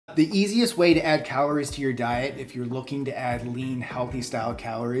The easiest way to add calories to your diet if you're looking to add lean, healthy style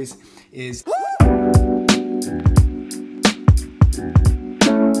calories is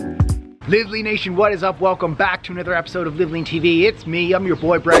Live Lean Nation, what is up? Welcome back to another episode of LiveLeanTV. It's me, I'm your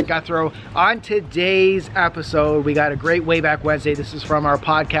boy Brett Guthrow. On today's episode, we got a great Way Back Wednesday. This is from our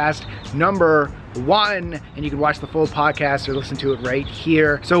podcast number 1, and you can watch the full podcast or listen to it right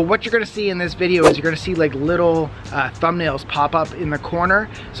here. So what you're gonna see in this video is you're gonna see like little thumbnails pop up in the corner.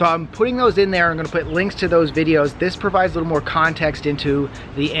 So I'm putting those in there. I'm gonna put links to those videos. This provides a little more context into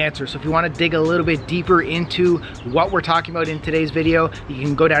the answer. So if you wanna dig a little bit deeper into what we're talking about in today's video, you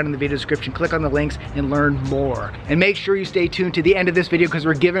can go down in the video description, click on the links and learn more. And make sure you stay tuned to the end of this video because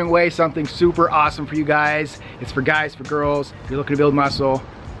we're giving away something super awesome for you guys. It's for guys, for girls. If you're looking to build muscle,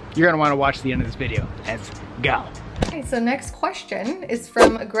 you're gonna wanna watch the end of this video. Let's go. Okay, so next question is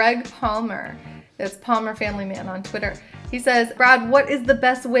from Greg Palmer. It's Palmer Family Man on Twitter. He says, Brad, what is the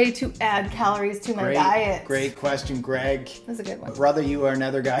best way to add calories to my diet? Great question, Greg. That's a good one. Brother, you are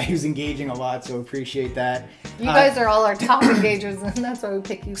another guy who's engaging a lot, so appreciate that. You guys are all our top engagers, and that's why we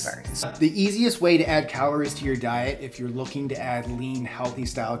pick you first. The easiest way to add calories to your diet if you're looking to add lean, healthy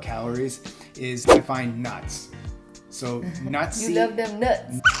style calories is to find nuts. So nuts. You love them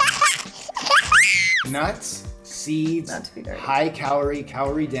nuts. Nuts, seeds, high calorie,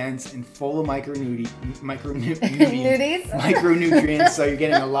 calorie dense, and full of micronutrients. So you're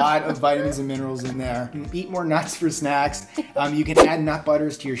getting a lot of vitamins and minerals in there. Eat more nuts for snacks. You can add nut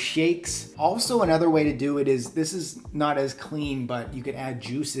butters to your shakes. Also, another way to do it is, this is not as clean, but you can add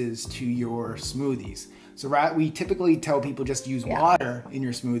juices to your smoothies. So we typically tell people just use water in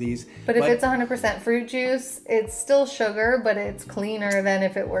your smoothies. But if it's 100% fruit juice, it's still sugar, but it's cleaner than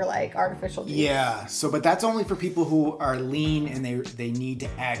if it were like artificial juice. Yeah, but that's only for people who are lean and they need to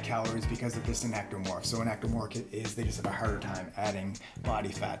add calories because of just an ectomorph. So an ectomorph is they just have a harder time adding body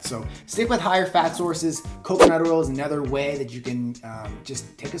fat. So stick with higher fat sources. Coconut oil is another way that you can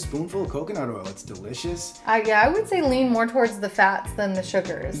just take a spoonful of coconut oil. It's delicious. Yeah, I would say lean more towards the fats than the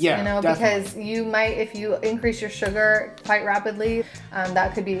sugars. Yeah, you know, definitely. Because you might, if you increase your sugar quite rapidly,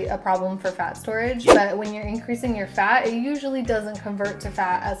 that could be a problem for fat storage. But when you're increasing your fat, it usually doesn't convert to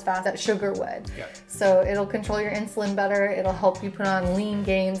fat as fast as sugar would. So it'll control your insulin better. It'll help you put on lean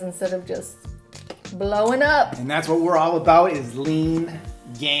gains instead of just blowing up. And that's what we're all about, is lean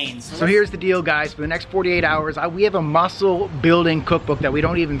gains. So here's the deal, guys. For the next 48 hours, we have a muscle building cookbook that we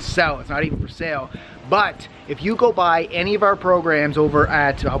don't even sell. It's not even for sale. But if you go buy any of our programs over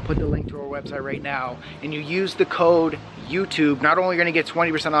at, I'll put the link to our website right now, and you use the code YouTube, not only are you gonna get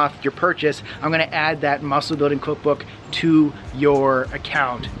 20% off your purchase, I'm gonna add that muscle building cookbook to your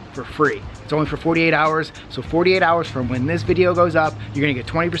account for free. It's only for 48 hours. So 48 hours from when this video goes up, you're gonna get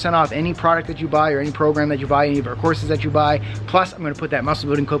 20% off any product that you buy or any program that you buy, any of our courses that you buy. Plus, I'm gonna put that muscle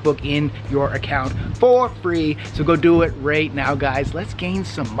building cookbook in your account for free. So go do it right now, guys. Let's gain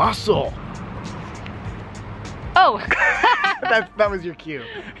some muscle. Oh. that was your cue.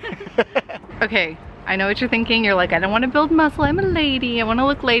 Okay, I know what you're thinking. You're like, I don't want to build muscle. I'm a lady. I want to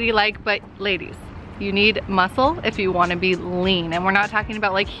look ladylike. But ladies, you need muscle if you want to be lean. And we're not talking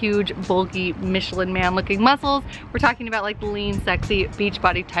about like huge, bulky, Michelin man looking muscles. We're talking about like lean, sexy, beach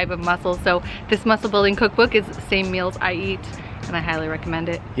body type of muscle. So this muscle building cookbook is the same meals I eat. And I highly recommend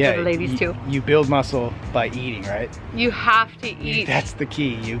it for the ladies too. You build muscle by eating, right? You have to eat. That's the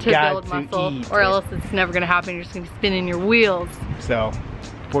key. You to got build to muscle, eat. or else it's never gonna happen. You're just gonna be spinning your wheels. So,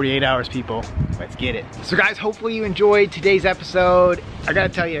 48 hours, people. Let's get it. So guys, hopefully you enjoyed today's episode. I gotta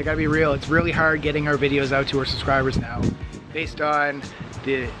tell you, I gotta be real. It's really hard getting our videos out to our subscribers now, based on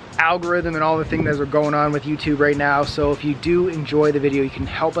the algorithm and all the things that are going on with YouTube right now. So if you do enjoy the video, you can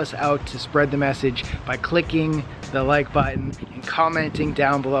help us out to spread the message by clicking the like button and commenting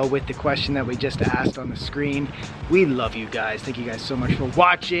down below with the question that we just asked on the screen. We love you guys. Thank you guys so much for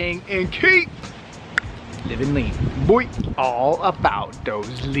watching, and keep living lean. Boy, all about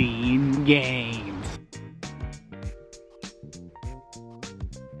those lean gains.